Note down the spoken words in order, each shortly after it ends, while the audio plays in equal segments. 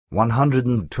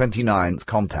129th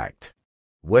contact.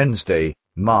 Wednesday,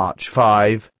 March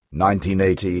 5,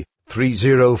 1980,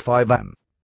 3:05 am.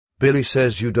 Billy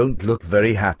says you don't look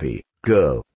very happy,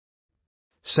 girl.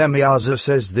 Semyaza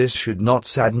says this should not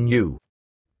sadden you.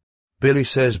 Billy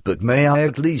says, but may I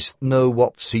at least know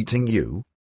what's eating you?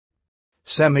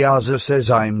 Semyaza says,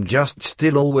 I'm just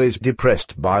still always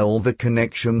depressed by all the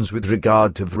connections with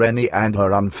regard to Vreni and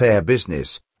her unfair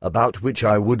business, about which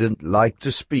I wouldn't like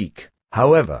to speak.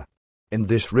 However, in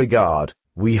this regard,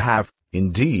 we have,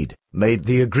 indeed, made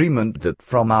the agreement that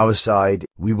from our side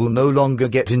we will no longer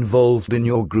get involved in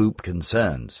your group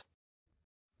concerns.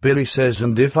 Billy says,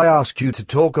 and if I ask you to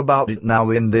talk about it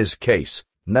now in this case,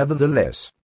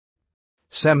 nevertheless.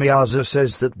 Semyaza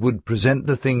says that would present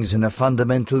the things in a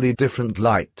fundamentally different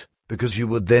light, because you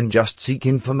would then just seek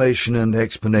information and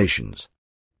explanations.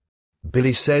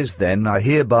 Billy says, then I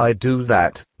hereby do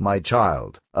that, my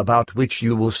child, about which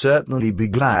you will certainly be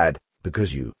glad,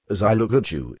 because you, as I look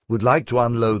at you, would like to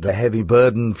unload a heavy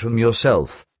burden from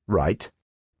yourself, right?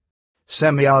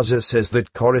 Semyaza says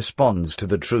that corresponds to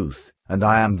the truth, and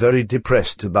I am very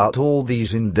depressed about all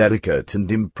these indelicate and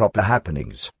improper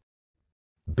happenings.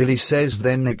 Billy says,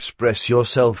 then express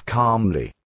yourself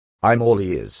calmly. I'm all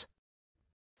ears.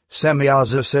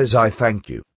 Semyaza says, I thank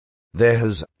you. There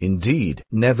has, indeed,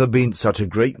 never been such a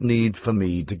great need for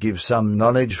me to give some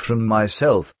knowledge from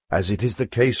myself, as it is the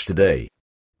case today.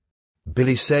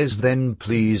 Billy says, then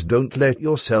please don't let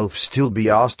yourself still be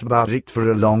asked about it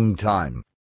for a long time.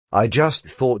 I just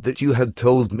thought that you had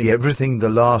told me everything the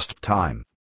last time.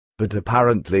 But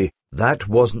apparently, that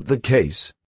wasn't the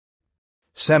case.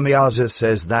 Semyaza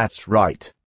says that's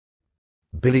right.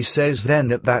 Billy says,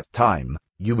 then at that time,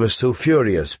 you were so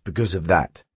furious because of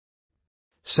that.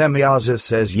 Semyaza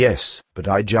says, yes, but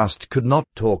I just could not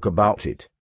talk about it.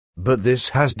 But this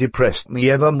has depressed me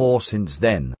ever more since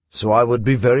then, so I would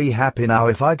be very happy now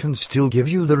if I can still give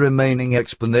you the remaining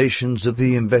explanations of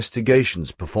the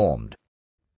investigations performed.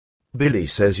 Billy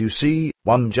says, you see,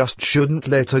 one just shouldn't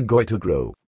let a goiter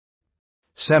grow.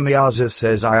 Semyaza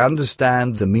says, I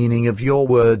understand the meaning of your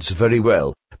words very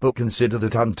well, but consider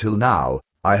that until now,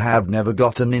 I have never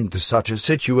gotten into such a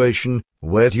situation,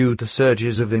 where due to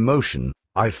surges of emotion,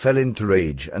 I fell into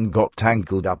rage and got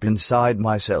tangled up inside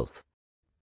myself.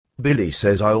 Billy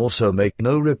says, I also make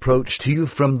no reproach to you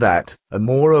from that, and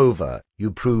moreover,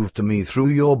 you proved to me through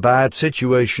your bad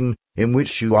situation, in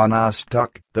which you are now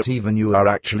stuck, that even you are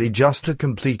actually just a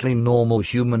completely normal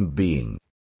human being.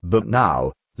 But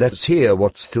now, let's hear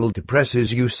what still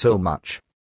depresses you so much.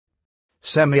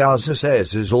 Semyaza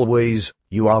says, as always,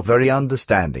 you are very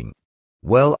understanding.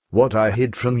 Well, what I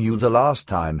hid from you the last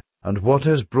time, and what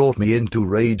has brought me into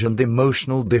rage and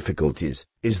emotional difficulties,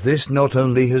 is this: not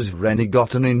only has Vreni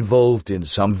gotten involved in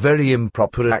some very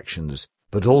improper actions,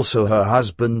 but also her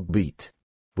husband beat.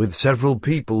 With several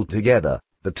people together,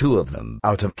 the two of them,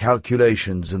 out of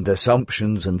calculations and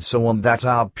assumptions and so on that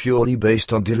are purely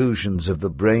based on delusions of the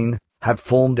brain, have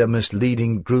formed a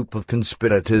misleading group of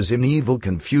conspirators in evil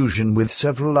confusion with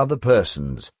several other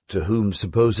persons, to whom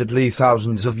supposedly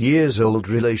thousands of years-old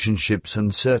relationships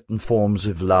and certain forms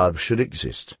of love should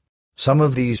exist. Some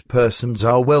of these persons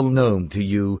are well known to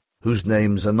you, whose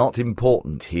names are not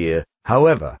important here,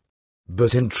 however.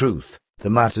 But in truth, the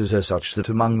matters are such that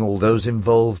among all those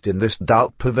involved in this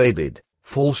doubt-pervaded,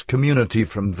 false community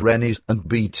from Vreni's and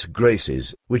Beat's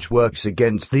graces, which works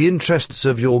against the interests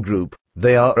of your group,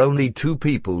 they are only two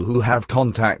people who have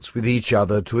contacts with each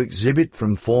other to exhibit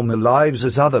from former lives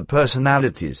as other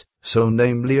personalities, so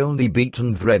namely only Beat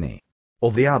and Vreni.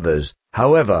 All the others,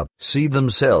 however, see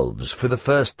themselves for the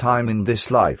first time in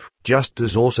this life, just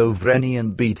as also Vreni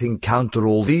and Beat encounter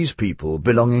all these people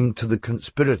belonging to the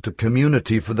conspirator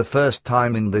community for the first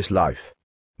time in this life.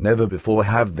 Never before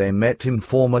have they met in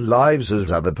former lives as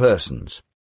other persons.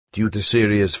 Due to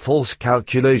serious false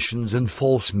calculations and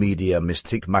false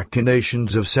mediumistic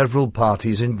machinations of several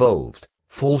parties involved,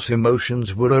 false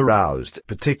emotions were aroused,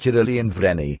 particularly in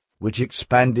Vreni, which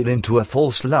expanded into a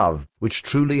false love, which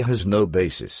truly has no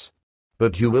basis.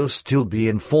 But you will still be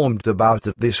informed about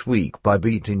it this week by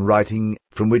Beat in writing,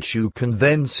 from which you can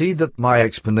then see that my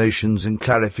explanations and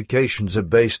clarifications are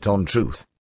based on truth.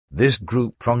 This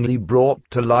group wrongly brought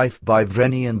to life by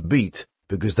Vreni and Beat,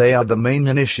 because they are the main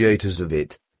initiators of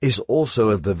it, is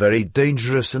also of the very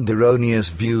dangerous and erroneous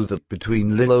view that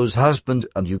between Lillo's husband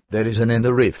and you there is an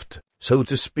inner rift, so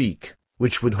to speak,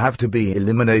 which would have to be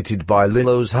eliminated by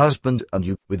Lillo's husband and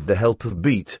you, with the help of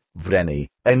Beat, Vreni,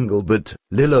 Engelbert,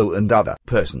 Lillo and other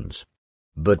persons.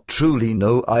 But truly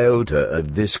no iota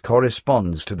of this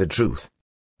corresponds to the truth.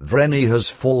 Vreni has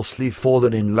falsely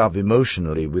fallen in love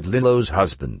emotionally with Lillo's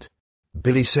husband.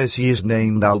 Billy says he is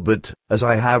named Albert, as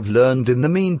I have learned in the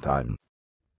meantime.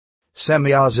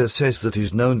 Semyaza says that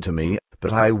is known to me,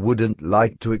 but I wouldn't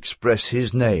like to express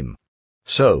his name.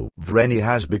 So, Vreni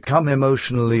has become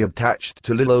emotionally attached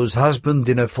to Lilo's husband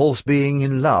in a false being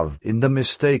in love, in the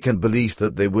mistaken belief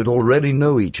that they would already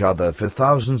know each other for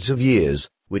thousands of years,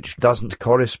 which doesn't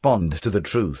correspond to the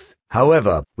truth,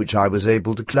 however, which I was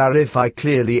able to clarify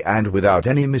clearly and without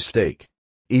any mistake.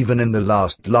 Even in the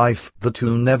last life, the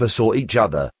two never saw each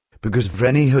other, because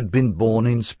Vreni had been born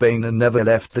in Spain and never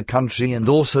left the country, and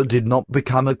also did not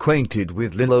become acquainted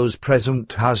with Lilo's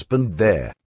present husband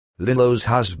there. Lilo's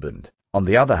husband, on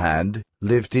the other hand,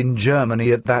 lived in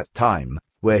Germany at that time,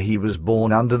 where he was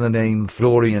born under the name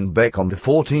Florian Beck on the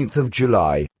 14th of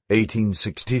July,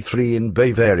 1863 in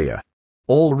Bavaria.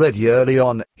 Already early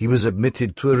on, he was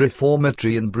admitted to a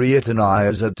reformatory in Breiteney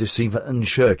as a deceiver and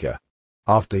shirker.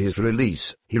 After his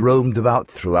release, he roamed about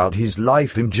throughout his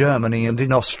life in Germany and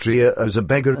in Austria as a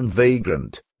beggar and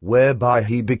vagrant, whereby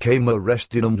he became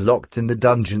arrested and locked in the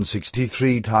dungeon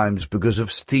 63 times because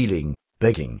of stealing,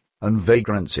 begging, and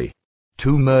vagrancy.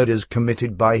 2 murders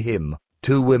committed by him,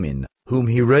 2 women, whom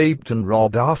he raped and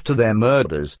robbed after their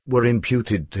murders, were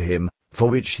imputed to him, for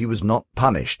which he was not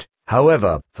punished,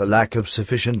 however, for lack of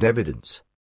sufficient evidence.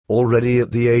 Already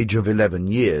at the age of 11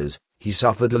 years, he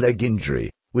suffered a leg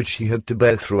injury, which he had to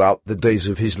bear throughout the days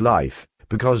of his life,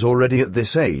 because already at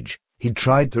this age, he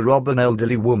tried to rob an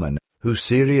elderly woman, who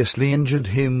seriously injured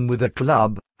him with a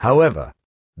club, however.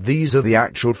 These are the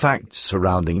actual facts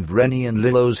surrounding Vreni and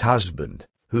Lilo's husband,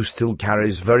 who still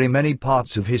carries very many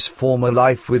parts of his former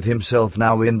life with himself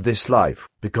now in this life,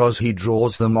 because he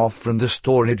draws them off from the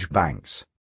storage banks.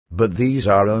 But these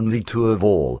are only 2 of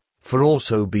all, for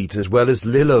also Beat as well as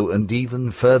Lilo and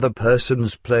even further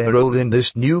persons play a role in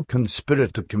this new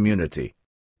conspirator community.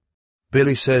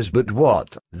 Billy says, but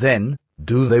what, then,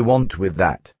 do they want with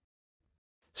that?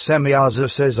 Semyaza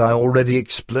says, I already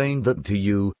explained that to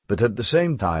you, but at the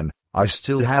same time, I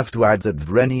still have to add that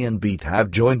Vreni and Beat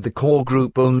have joined the core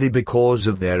group only because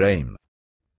of their aim.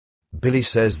 Billy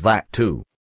says that too.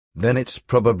 Then it's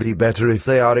probably better if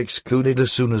they are excluded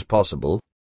as soon as possible.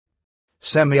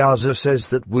 Semyaza says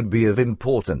that would be of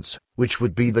importance, which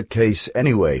would be the case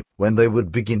anyway, when they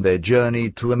would begin their journey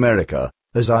to America,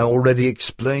 as I already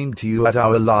explained to you at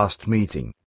our last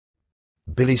meeting.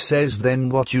 Billy says, then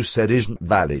what you said isn't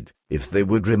valid, if they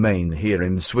would remain here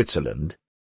in Switzerland.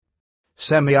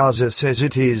 Semyaza says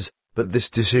it is, but this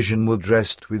decision would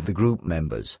rest with the group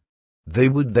members. They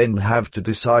would then have to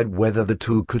decide whether the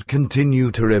 2 could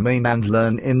continue to remain and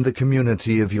learn in the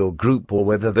community of your group or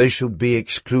whether they should be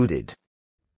excluded.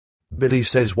 Billy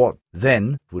says, what,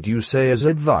 then, would you say as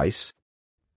advice?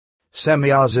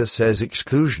 Semyaza says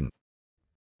exclusion.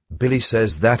 Billy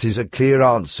says that is a clear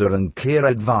answer and clear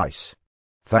advice.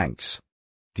 Thanks.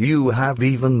 Do you have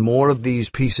even more of these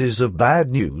pieces of bad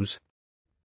news?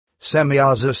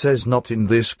 Semyaza says not in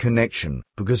this connection,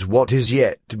 because what is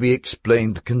yet to be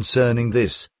explained concerning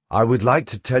this, I would like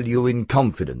to tell you in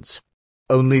confidence.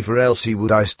 Only for Elsie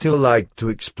would I still like to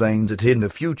explain that in the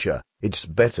future, it's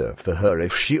better for her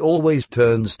if she always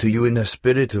turns to you in a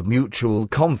spirit of mutual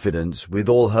confidence with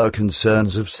all her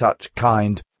concerns of such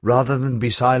kind, rather than be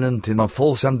silent in a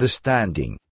false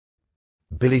understanding.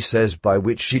 Billy says, by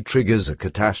which she triggers a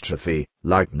catastrophe,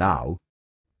 like now.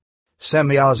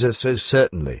 Semyaza says,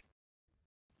 certainly.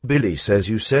 Billy says,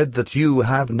 you said that you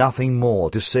have nothing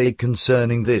more to say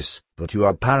concerning this, but you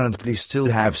apparently still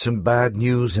have some bad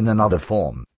news in another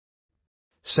form.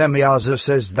 Semyaza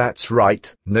says that's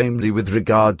right, namely with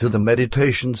regard to the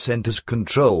meditation center's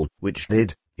control, which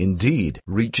did, indeed,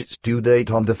 reach its due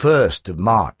date on the 1st of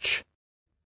March.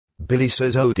 Billy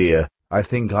says, oh dear, I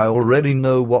think I already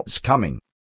know what's coming.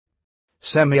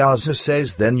 Semyaza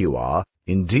says, then you are,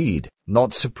 indeed,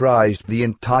 not surprised. The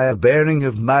entire bearing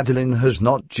of Madeline has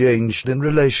not changed in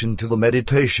relation to the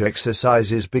meditation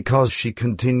exercises because she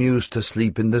continues to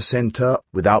sleep in the center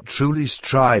without truly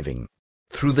striving.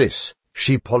 Through this,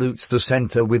 she pollutes the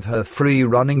center with her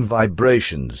free-running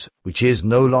vibrations, which is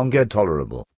no longer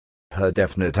tolerable. Her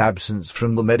definite absence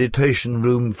from the meditation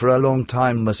room for a long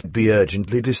time must be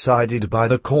urgently decided by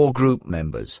the core group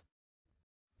members.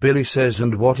 Billy says,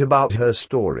 and what about her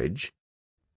storage?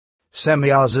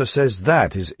 Semyaza says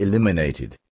that is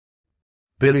eliminated.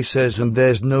 Billy says, and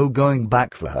there's no going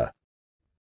back for her.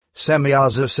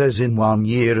 Semyaza says, in 1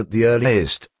 year at the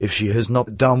earliest, if she has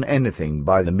not done anything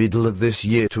by the middle of this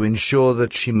year to ensure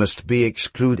that she must be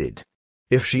excluded.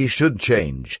 If she should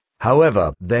change,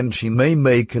 however, then she may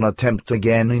make an attempt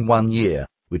again in 1 year,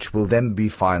 which will then be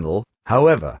final,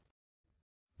 however.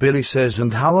 Billy says,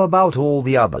 and how about all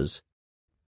the others?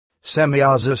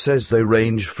 Semyaza says they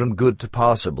range from good to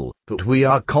passable, but we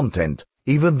are content,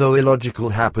 even though illogical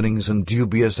happenings and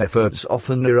dubious efforts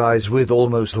often arise with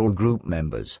almost all group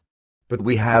members. But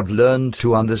we have learned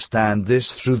to understand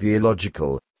this through the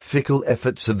illogical, fickle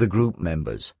efforts of the group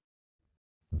members.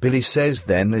 Billy says,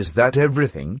 then is that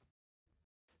everything?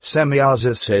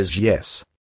 Semyaza says yes.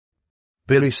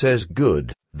 Billy says,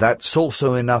 good, that's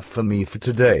also enough for me for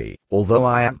today, although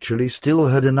I actually still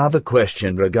had another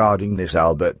question regarding this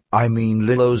Albert, I mean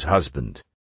Lillo's husband.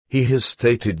 He has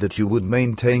stated that you would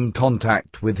maintain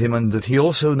contact with him and that he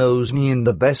also knows me in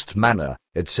the best manner,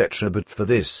 etc. But for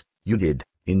this, you did,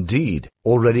 indeed,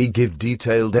 already give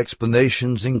detailed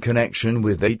explanations in connection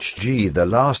with HG the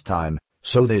last time,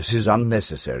 so this is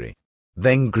unnecessary.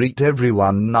 Then greet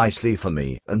everyone nicely for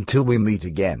me until we meet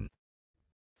again.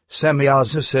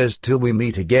 Semyaza says, till we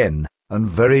meet again, and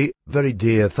very, very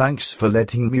dear thanks for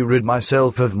letting me rid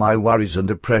myself of my worries and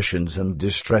oppressions and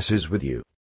distresses with you.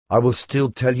 I will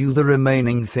still tell you the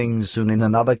remaining things soon in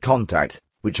another contact,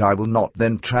 which I will not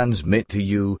then transmit to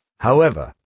you,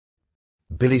 however.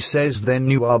 Billy says, then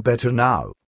you are better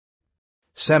now?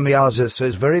 Semyaza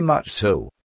says, very much so.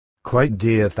 Quite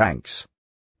dear thanks.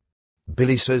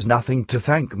 Billy says, nothing to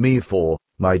thank me for,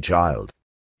 my child.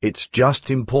 It's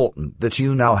just important that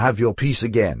you now have your peace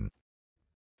again.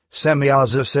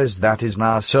 Semyaza says, that is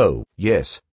now so,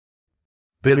 yes.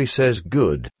 Billy says,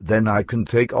 good, then I can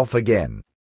take off again.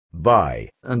 Bye,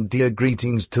 and dear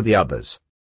greetings to the others.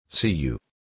 See you.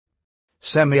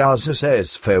 Semyaza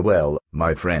says, farewell,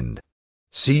 my friend.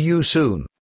 See you soon.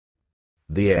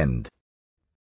 The end.